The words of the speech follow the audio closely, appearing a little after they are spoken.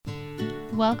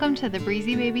Welcome to the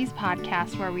Breezy Babies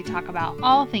podcast, where we talk about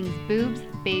all things boobs,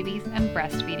 babies, and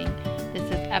breastfeeding. This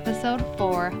is episode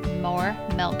 4, More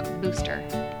Milk Booster.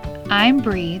 I'm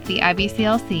Bree, the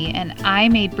IBCLC, and I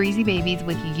made Breezy Babies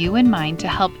with you in mind to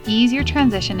help ease your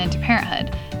transition into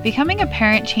parenthood. Becoming a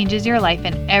parent changes your life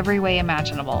in every way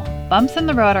imaginable. Bumps in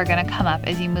the road are going to come up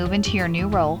as you move into your new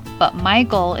role, but my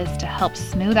goal is to help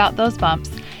smooth out those bumps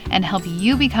and help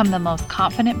you become the most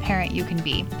confident parent you can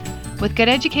be. With good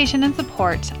education and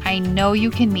support, I know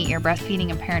you can meet your breastfeeding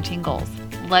and parenting goals.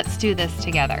 Let's do this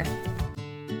together.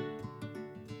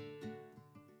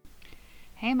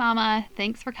 Hey Mama,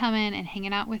 thanks for coming and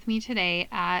hanging out with me today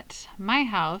at my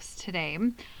house today.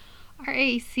 Our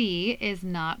AC is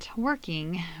not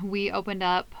working. We opened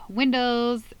up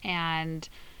windows and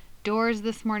doors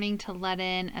this morning to let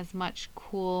in as much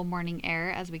cool morning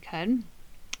air as we could.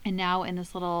 And now in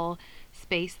this little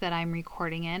space that I'm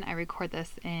recording in, I record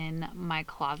this in my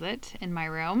closet in my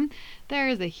room. There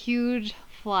is a huge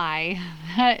fly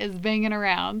that is banging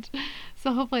around.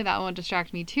 So hopefully that won't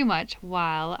distract me too much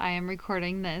while I am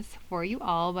recording this for you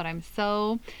all. But I'm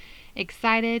so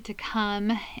excited to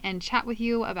come and chat with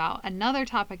you about another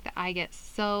topic that I get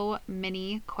so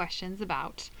many questions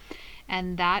about.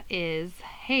 And that is,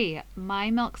 hey, my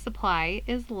milk supply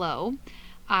is low.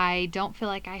 I don't feel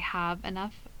like I have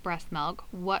enough breast milk.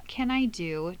 What can I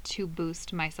do to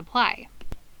boost my supply?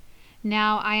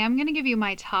 Now, I am going to give you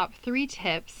my top 3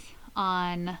 tips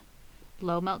on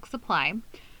low milk supply,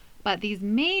 but these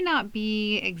may not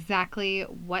be exactly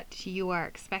what you are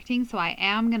expecting, so I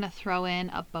am going to throw in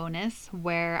a bonus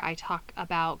where I talk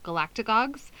about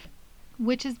galactagogues,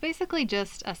 which is basically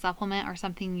just a supplement or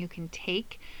something you can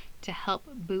take to help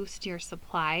boost your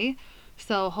supply.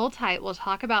 So hold tight, we'll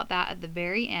talk about that at the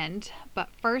very end, but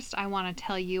first I want to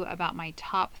tell you about my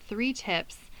top 3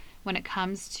 tips when it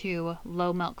comes to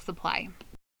low milk supply.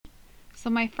 So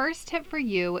my first tip for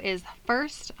you is,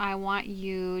 first I want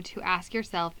you to ask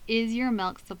yourself, is your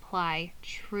milk supply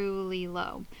truly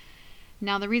low?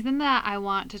 Now the reason that I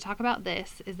want to talk about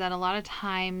this is that a lot of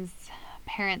times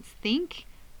parents think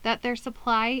that their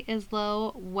supply is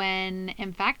low when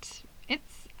in fact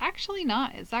it's actually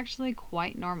not. It's actually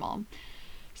quite normal.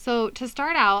 So to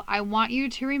start out, I want you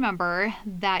to remember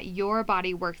that your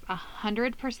body works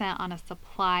 100% on a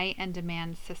supply and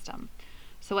demand system.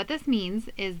 So what this means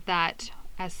is that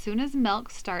as soon as milk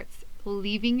starts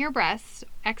leaving your breast,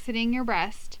 exiting your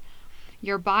breast,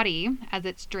 your body, as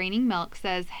it's draining milk,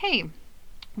 says, hey,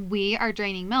 we are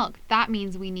draining milk. That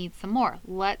means we need some more.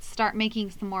 Let's start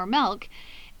making some more milk,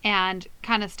 and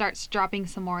kind of starts dropping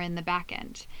some more in the back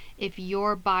end. If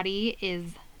your body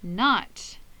is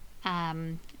not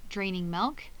draining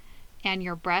milk and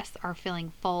your breasts are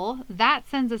feeling full, that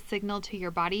sends a signal to your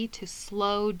body to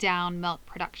slow down milk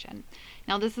production.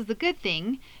 Now this is a good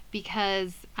thing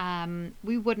because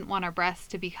we wouldn't want our breasts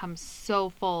to become so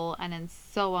full and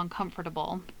so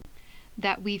uncomfortable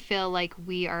that we feel like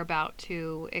we are about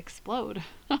to explode.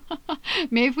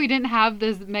 Maybe if we didn't have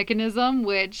this mechanism,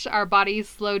 which our bodies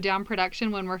slow down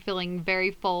production when we're feeling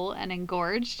very full and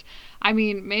engorged, I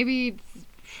mean, maybe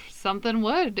something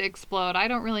would explode. I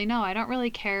don't really know. I don't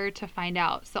really care to find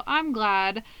out. So I'm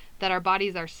glad that our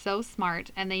bodies are so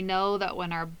smart and they know that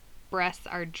when our breasts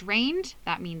are drained,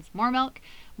 that means more milk.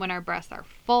 When our breasts are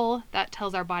full, that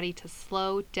tells our body to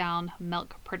slow down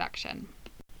milk production.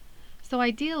 So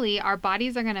ideally, our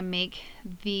bodies are going to make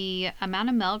the amount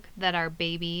of milk that our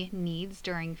baby needs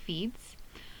during feeds.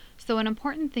 So an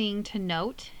important thing to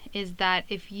note is that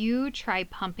if you try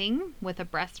pumping with a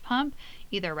breast pump,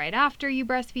 either right after you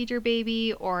breastfeed your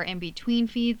baby or in between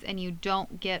feeds, and you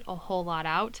don't get a whole lot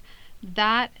out,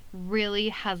 that really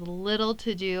has little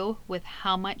to do with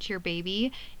how much your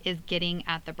baby is getting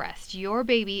at the breast. Your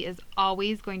baby is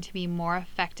always going to be more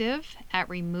effective at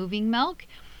removing milk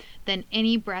than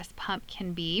any breast pump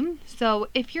can be. So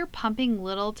if you're pumping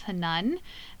little to none,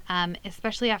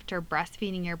 especially after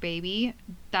breastfeeding your baby,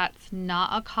 that's not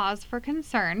a cause for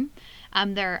concern.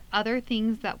 There are other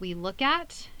things that we look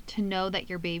at to know that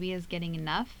your baby is getting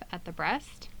enough at the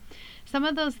breast. Some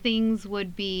of those things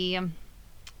would be,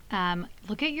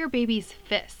 look at your baby's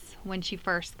fists when she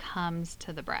first comes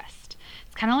to the breast.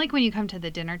 It's kind of like when you come to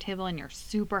the dinner table and you're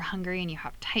super hungry and you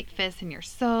have tight fists and you're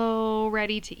so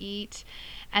ready to eat.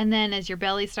 And then as your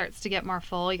belly starts to get more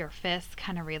full, your fists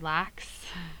kind of relax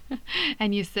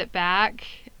and you sit back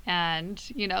and,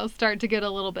 start to get a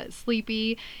little bit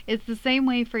sleepy. It's the same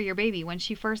way for your baby. When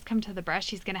she first comes to the breast,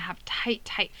 she's going to have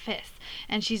tight fists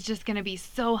and she's just going to be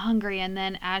so hungry. And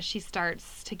then as she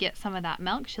starts to get some of that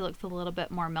milk, she looks a little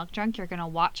bit more milk drunk. You're going to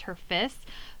watch her fists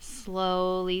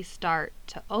slowly start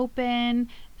to open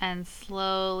and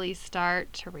slowly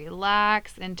start to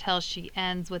relax until she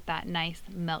ends with that nice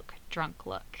milk drunk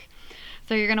look.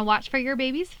 So you're going to watch for your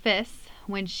baby's fists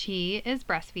when she is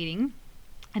breastfeeding.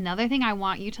 Another thing I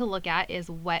want you to look at is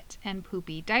wet and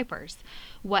poopy diapers.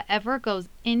 Whatever goes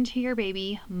into your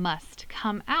baby must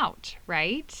come out,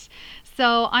 right?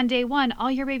 So on day 1, all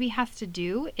your baby has to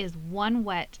do is 1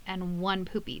 wet and 1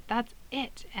 poopy. That's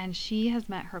it. And she has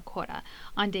met her quota.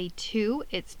 On day 2,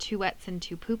 it's 2 wets and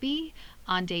 2 poopy.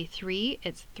 On day 3,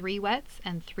 it's 3 wets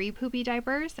and 3 poopy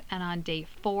diapers. And on day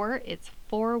 4, it's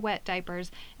 4 wet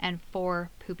diapers and 4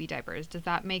 poopy diapers. Does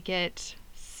that make it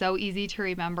so easy to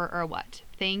remember or what?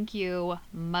 Thank you,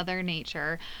 Mother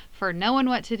Nature, for knowing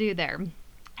what to do there.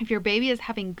 If your baby is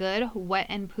having good wet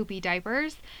and poopy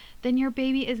diapers, then your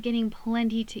baby is getting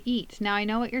plenty to eat. Now, I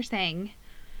know what you're saying.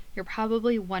 You're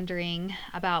probably wondering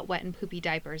about wet and poopy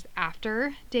diapers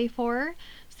after day 4.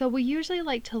 So we usually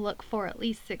like to look for at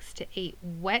least 6 to 8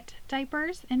 wet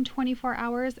diapers in 24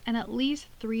 hours and at least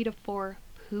 3 to 4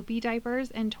 poopy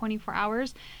diapers in 24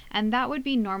 hours. And that would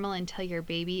be normal until your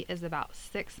baby is about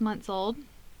 6 months old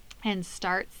and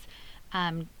starts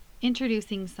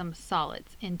introducing some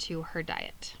solids into her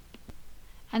diet.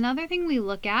 Another thing we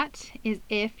look at is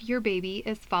if your baby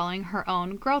is following her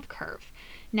own growth curve.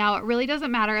 Now, it really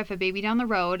doesn't matter if a baby down the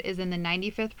road is in the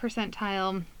 95th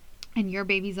percentile and your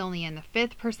baby's only in the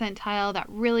 5th percentile. That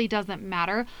really doesn't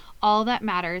matter. All that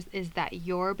matters is that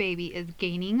your baby is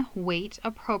gaining weight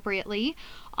appropriately.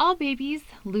 All babies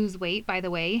lose weight, by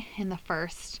the way, in the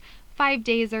first 5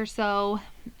 days or so.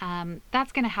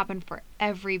 That's going to happen for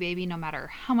every baby, no matter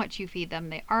how much you feed them.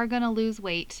 They are going to lose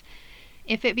weight.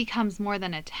 If it becomes more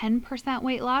than a 10%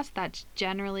 weight loss, that's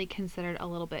generally considered a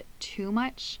little bit too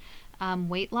much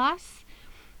weight loss.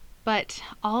 But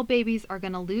all babies are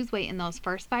going to lose weight in those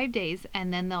first 5 days,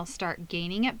 and then they'll start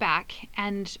gaining it back.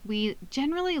 And we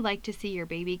generally like to see your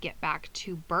baby get back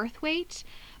to birth weight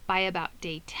by about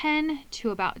day 10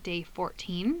 to about day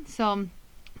 14. So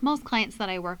most clients that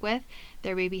I work with,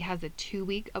 their baby has a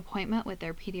 2-week appointment with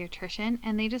their pediatrician,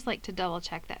 and they just like to double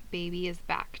check that baby is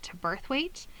back to birth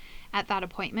weight at that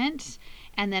appointment,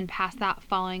 and then past that,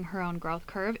 following her own growth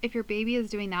curve. If your baby is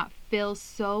doing that, feel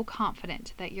so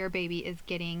confident that your baby is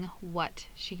getting what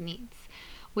she needs.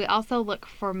 We also look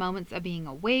for moments of being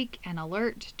awake and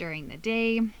alert during the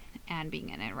day and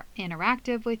being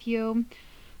interactive with you.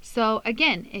 So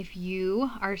again, if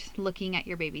you are looking at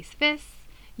your baby's fists,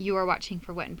 you are watching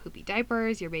for wet and poopy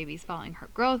diapers, your baby's following her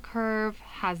growth curve,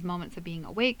 has moments of being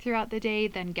awake throughout the day,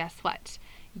 then guess what?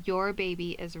 Your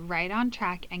baby is right on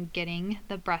track and getting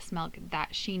the breast milk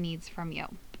that she needs from you.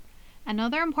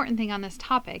 Another important thing on this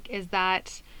topic is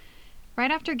that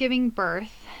right after giving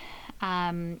birth,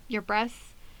 your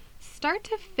breasts start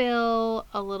to feel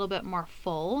a little bit more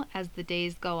full as the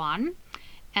days go on.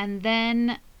 And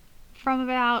then from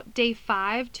about day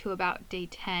 5 to about day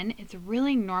 10, it's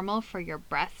really normal for your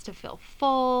breasts to feel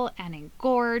full and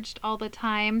engorged all the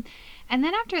time. And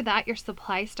then after that, your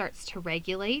supply starts to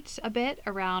regulate a bit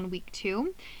around week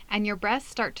 2, and your breasts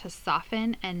start to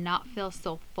soften and not feel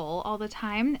so full all the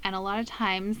time. And a lot of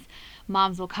times,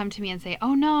 moms will come to me and say,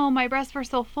 "Oh no, my breasts were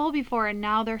so full before and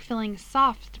now they're feeling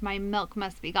soft. My milk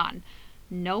must be gone."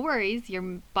 No worries,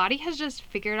 your body has just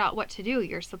figured out what to do.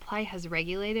 Your supply has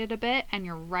regulated a bit and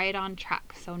you're right on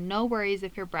track. So no worries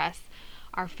if your breasts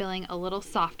are feeling a little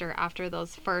softer after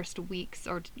those first weeks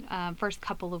or first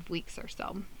couple of weeks or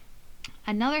so.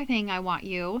 Another thing I want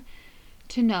you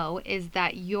to know is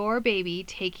that your baby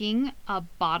taking a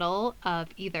bottle of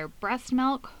either breast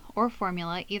milk or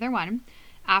formula, either one,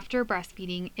 after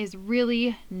breastfeeding is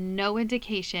really no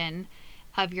indication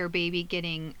of your baby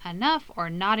getting enough or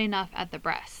not enough at the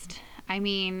breast. I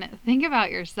mean, think about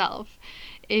yourself.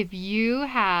 If you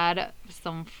had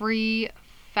some free,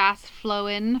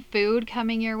 fast-flowing food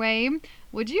coming your way,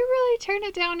 would you really turn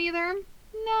it down either?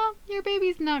 No, your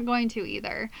baby's not going to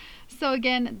either. So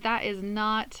again, that is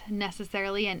not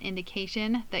necessarily an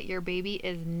indication that your baby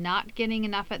is not getting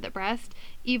enough at the breast,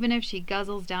 even if she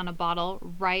guzzles down a bottle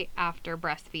right after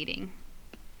breastfeeding.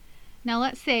 Now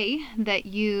let's say that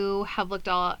you have looked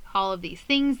at all of these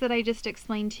things that I just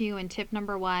explained to you in tip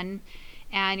number 1,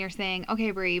 and you're saying, "Okay,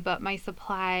 Brie, but my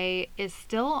supply is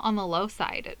still on the low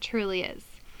side." It truly is.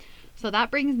 So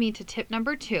that brings me to tip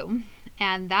number 2,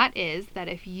 and that is that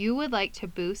if you would like to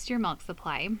boost your milk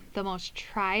supply, the most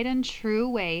tried and true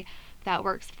way that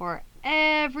works for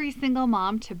every single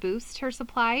mom to boost her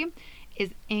supply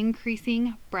is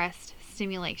increasing breast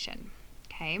stimulation.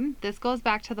 Okay, this goes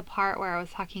back to the part where I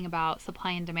was talking about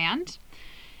supply and demand.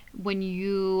 When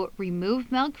you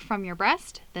remove milk from your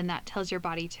breast, then that tells your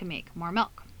body to make more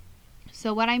milk.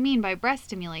 So what I mean by breast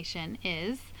stimulation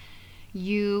is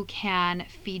You can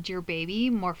feed your baby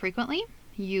more frequently.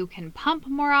 You can pump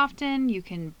more often. You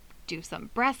can do some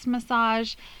breast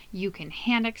massage. You can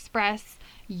hand express.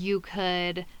 You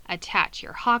could attach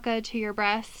your Haakaa to your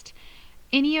breast.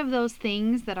 Any of those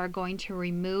things that are going to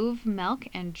remove milk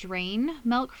and drain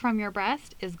milk from your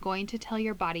breast is going to tell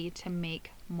your body to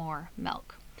make more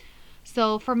milk.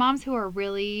 So for moms who are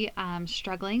really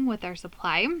struggling with their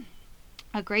supply,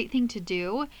 a great thing to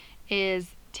do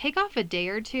is take off a day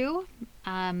or two.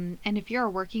 And if you're a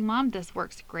working mom, this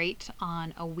works great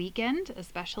on a weekend,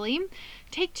 especially.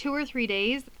 Take 2 or 3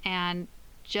 days and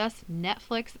just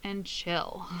Netflix and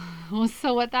chill.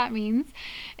 So what that means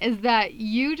is that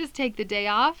you just take the day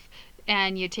off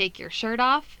and you take your shirt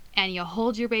off and you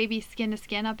hold your baby skin to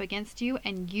skin up against you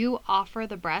and you offer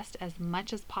the breast as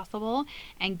much as possible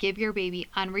and give your baby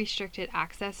unrestricted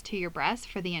access to your breast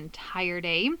for the entire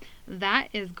day. That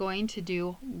is going to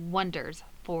do wonders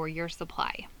for your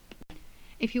supply.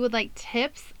 If you would like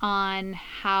tips on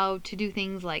how to do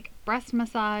things like breast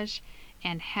massage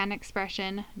and hand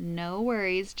expression, no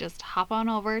worries. Just hop on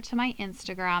over to my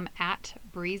Instagram at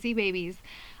Breezy Babies.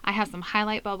 I have some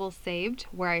highlight bubbles saved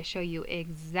where I show you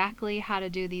exactly how to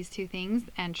do these two things.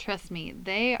 And trust me,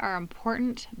 they are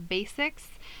important basics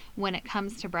when it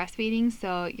comes to breastfeeding.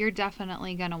 So you're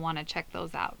definitely going to want to check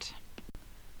those out.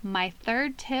 My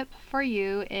third tip for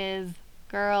you is,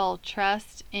 girl,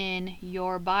 trust in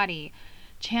your body.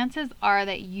 Chances are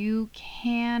that you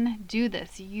can do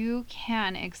this. You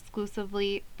can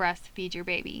exclusively breastfeed your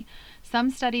baby. Some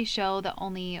studies show that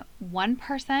only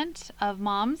 1% of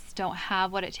moms don't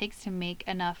have what it takes to make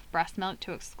enough breast milk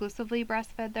to exclusively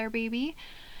breastfeed their baby.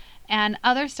 And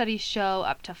other studies show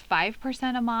up to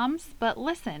 5% of moms. But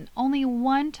listen, only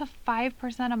 1 to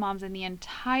 5% of moms in the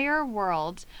entire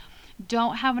world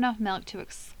don't have enough milk to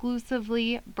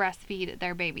exclusively breastfeed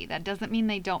their baby. That doesn't mean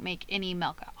they don't make any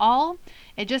milk at all.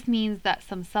 It just means that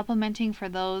some supplementing for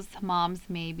those moms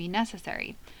may be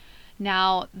necessary.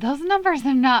 Now, those numbers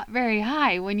are not very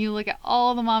high. When you look at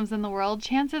all the moms in the world,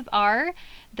 chances are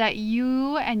that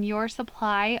you and your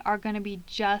supply are going to be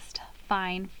just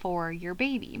fine for your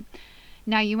baby.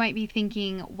 Now, you might be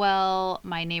thinking, well,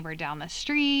 my neighbor down the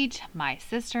street, my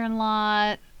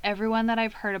sister-in-law, everyone that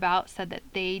I've heard about said that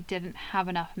they didn't have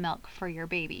enough milk for your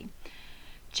baby.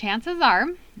 Chances are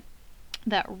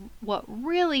that what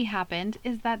really happened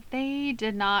is that they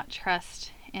did not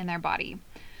trust in their body.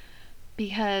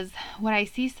 Because what I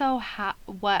see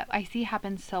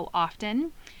happen so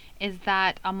often is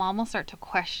that a mom will start to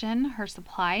question her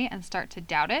supply and start to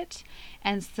doubt it.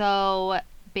 And so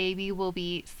baby will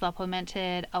be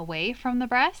supplemented away from the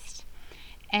breast.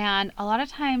 And a lot of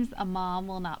times a mom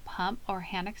will not pump or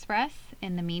hand express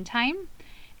in the meantime.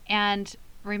 And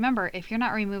remember, if you're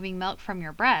not removing milk from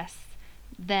your breasts,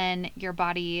 then your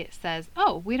body says,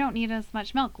 oh, we don't need as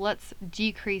much milk. Let's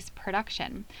decrease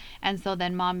production. And so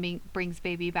then mom brings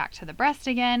baby back to the breast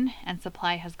again and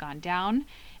supply has gone down.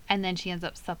 And then she ends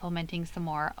up supplementing some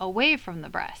more away from the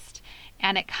breast.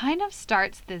 And it kind of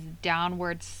starts this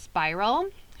downward spiral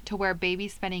to where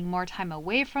baby's spending more time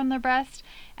away from the breast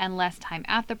and less time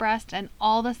at the breast. And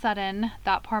all of a sudden,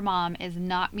 that poor mom is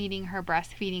not meeting her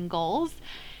breastfeeding goals.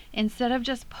 Instead of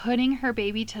just putting her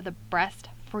baby to the breast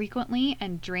frequently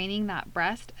and draining that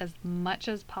breast as much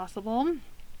as possible,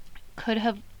 could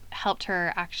have helped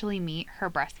her actually meet her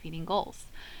breastfeeding goals.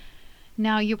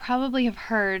 Now, you probably have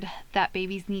heard that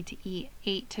babies need to eat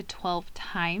 8 to 12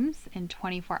 times in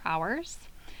 24 hours.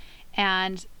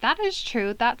 And that is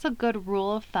true. That's a good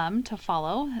rule of thumb to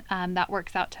follow. That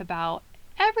works out to about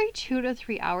every 2 to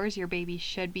 3 hours your baby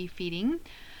should be feeding.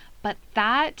 But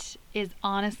that is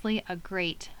honestly a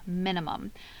great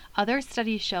minimum. Other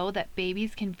studies show that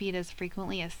babies can feed as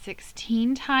frequently as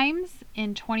 16 times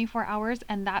in 24 hours,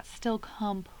 and that's still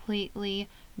completely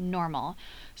normal.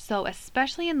 So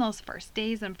especially in those first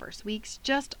days and first weeks,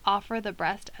 just offer the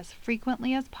breast as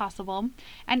frequently as possible.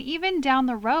 And even down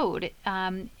the road,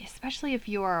 especially if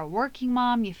you are a working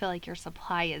mom, you feel like your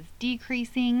supply is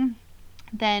decreasing,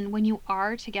 then when you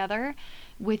are together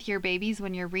with your babies,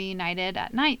 when you're reunited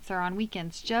at nights or on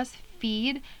weekends, just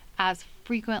feed as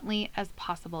frequently as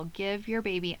possible. Give your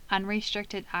baby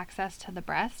unrestricted access to the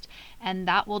breast, and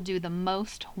that will do the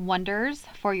most wonders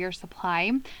for your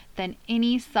supply than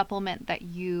any supplement that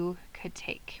you could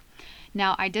take.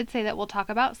 Now, I did say that we'll talk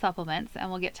about supplements, and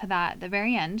we'll get to that at the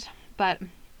very end, but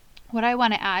what I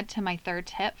want to add to my third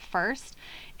tip first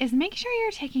is make sure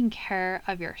you're taking care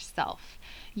of yourself.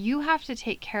 You have to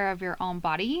take care of your own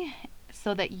body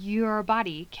so that your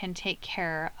body can take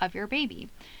care of your baby.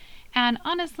 And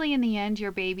honestly, in the end,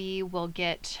 your baby will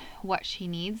get what she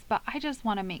needs, but I just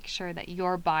want to make sure that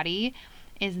your body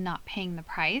is not paying the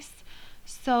price.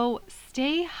 So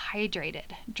stay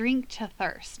hydrated, drink to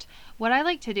thirst. What I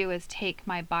like to do is take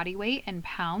my body weight in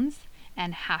pounds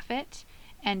and half it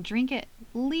and drink at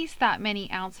least that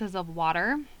many ounces of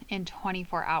water in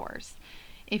 24 hours.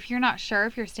 If you're not sure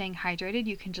if you're staying hydrated,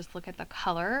 you can just look at the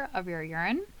color of your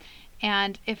urine.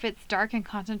 And if it's dark and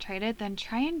concentrated, then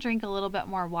try and drink a little bit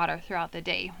more water throughout the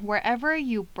day. Wherever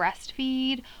you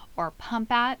breastfeed or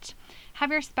pump at,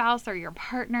 have your spouse or your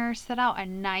partner set out a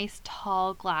nice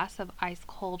tall glass of ice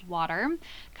cold water,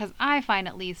 because I find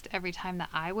at least every time that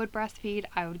I would breastfeed,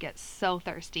 I would get so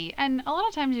thirsty. And a lot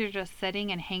of times you're just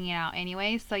sitting and hanging out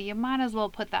anyway, so you might as well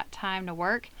put that time to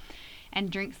work and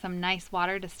drink some nice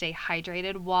water to stay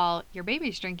hydrated while your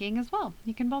baby's drinking as well.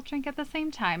 You can both drink at the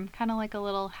same time, kind of like a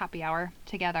little happy hour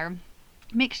together.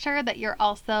 Make sure that you're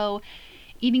also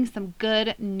eating some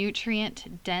good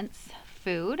nutrient dense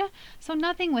food. So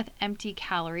nothing with empty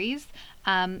calories.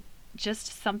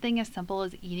 Just something as simple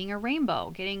as eating a rainbow,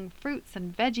 getting fruits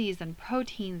and veggies and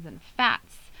proteins and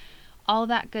fats. All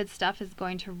that good stuff is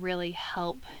going to really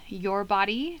help your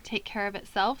body take care of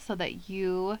itself so that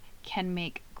you can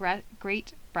make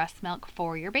great breast milk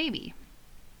for your baby.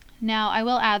 Now, I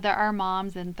will add there are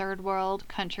moms in third world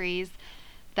countries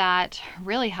that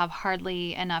really have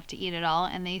hardly enough to eat at all,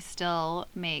 and they still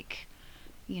make,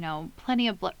 plenty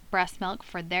of breast milk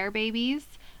for their babies.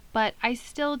 But I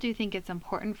still do think it's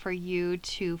important for you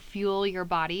to fuel your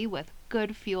body with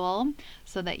good fuel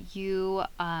so that you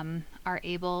are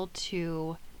able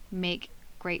to make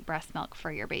great breast milk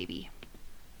for your baby.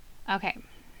 Okay,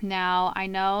 now I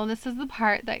know this is the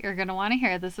part that you're going to want to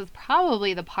hear. This is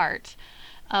probably the part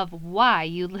of why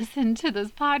you listen to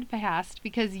this podcast,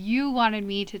 because you wanted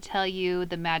me to tell you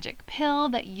the magic pill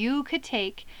that you could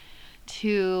take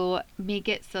to make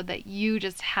it so that you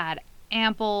just had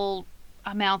ample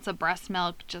amounts of breast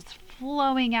milk just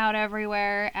flowing out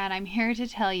everywhere. And I'm here to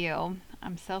tell you,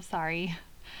 I'm so sorry,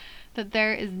 that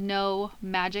there is no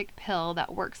magic pill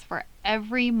that works for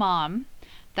every mom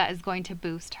that is going to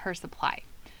boost her supply.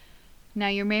 Now,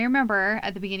 you may remember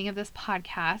at the beginning of this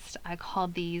podcast, I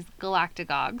called these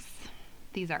galactagogues.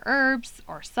 These are herbs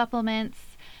or supplements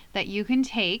that you can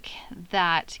take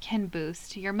that can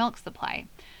boost your milk supply.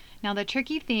 Now, the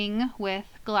tricky thing with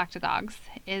galactagogues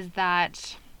is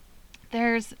that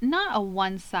there's not a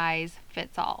one size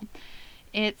fits all.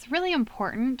 It's really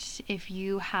important if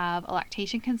you have a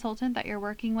lactation consultant that you're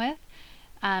working with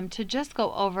to just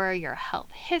go over your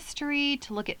health history,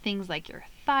 to look at things like your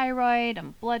thyroid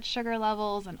and blood sugar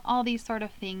levels and all these sort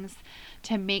of things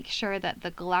to make sure that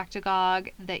the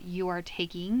galactagogue that you are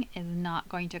taking is not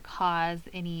going to cause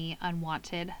any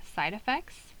unwanted side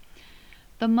effects.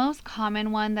 The most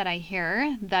common one that I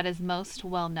hear that is most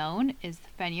well known is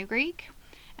fenugreek.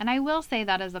 And I will say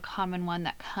that is a common one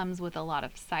that comes with a lot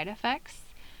of side effects.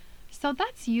 So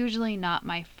that's usually not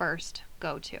my first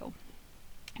go-to.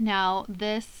 Now,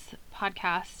 this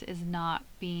podcast is not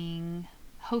being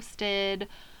hosted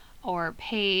or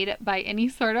paid by any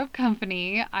sort of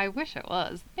company. I wish it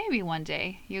was. Maybe one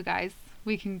day, you guys,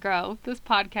 we can grow this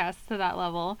podcast to that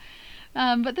level.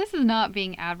 But this is not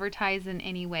being advertised in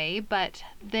any way, but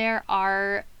there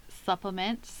are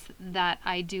supplements that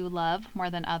I do love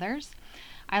more than others.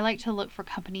 I like to look for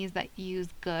companies that use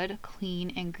good, clean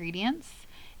ingredients.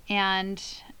 And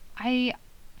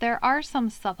there are some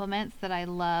supplements that I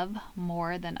love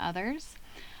more than others.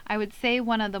 I would say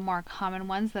one of the more common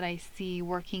ones that I see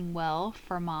working well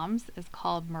for moms is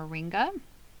called Moringa.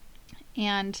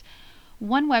 And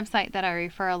one website that I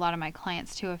refer a lot of my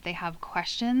clients to if they have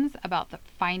questions about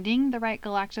finding the right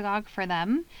galactagogue for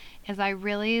them is I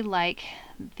really like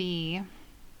see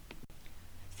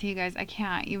you guys, I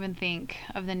can't even think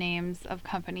of the names of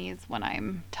companies when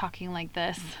I'm talking like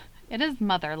this. It is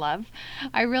Mother Love.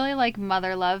 I really like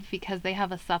Mother Love because they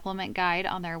have a supplement guide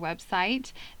on their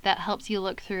website that helps you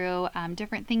look through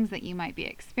different things that you might be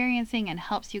experiencing and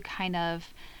helps you kind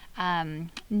of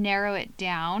narrow it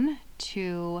down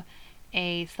to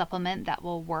a supplement that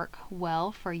will work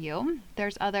well for you.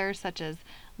 There's others such as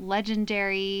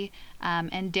Legendary,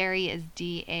 and dairy is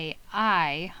Dairy.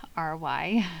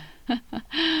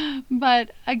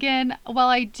 But again, while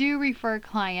I do refer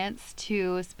clients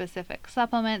to specific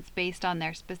supplements based on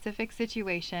their specific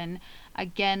situation,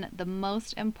 again, the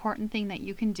most important thing that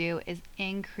you can do is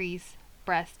increase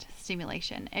breast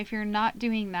stimulation. If you're not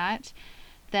doing that,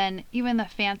 then even the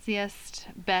fanciest,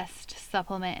 best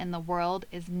supplement in the world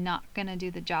is not going to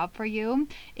do the job for you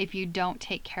if you don't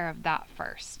take care of that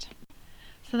first.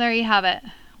 So there you have it.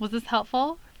 Was this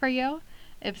helpful for you?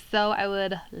 If so, I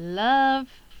would love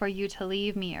for you to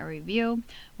leave me a review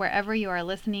wherever you are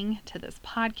listening to this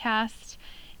podcast.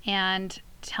 And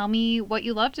tell me what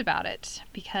you loved about it,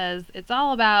 because it's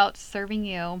all about serving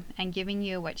you and giving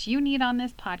you what you need on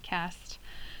this podcast.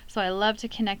 So I love to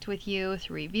connect with you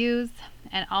through reviews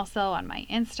and also on my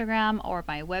Instagram or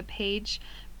my webpage,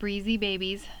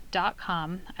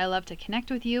 breezybabies.com. I love to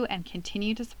connect with you and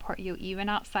continue to support you even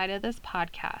outside of this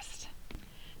podcast.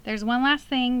 There's one last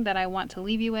thing that I want to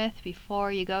leave you with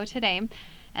before you go today,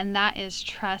 and that is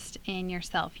trust in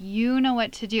yourself. You know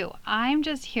what to do. I'm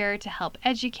just here to help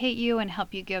educate you and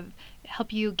help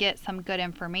you get some good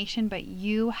information, but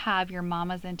you have your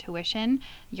mama's intuition,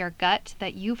 your gut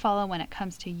that you follow when it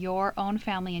comes to your own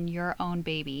family and your own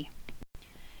baby.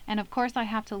 And of course, I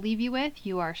have to leave you with,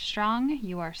 you are strong,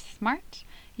 you are smart,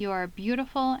 you are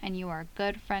beautiful, and you are a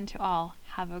good friend to all.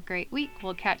 Have a great week.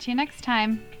 We'll catch you next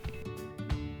time.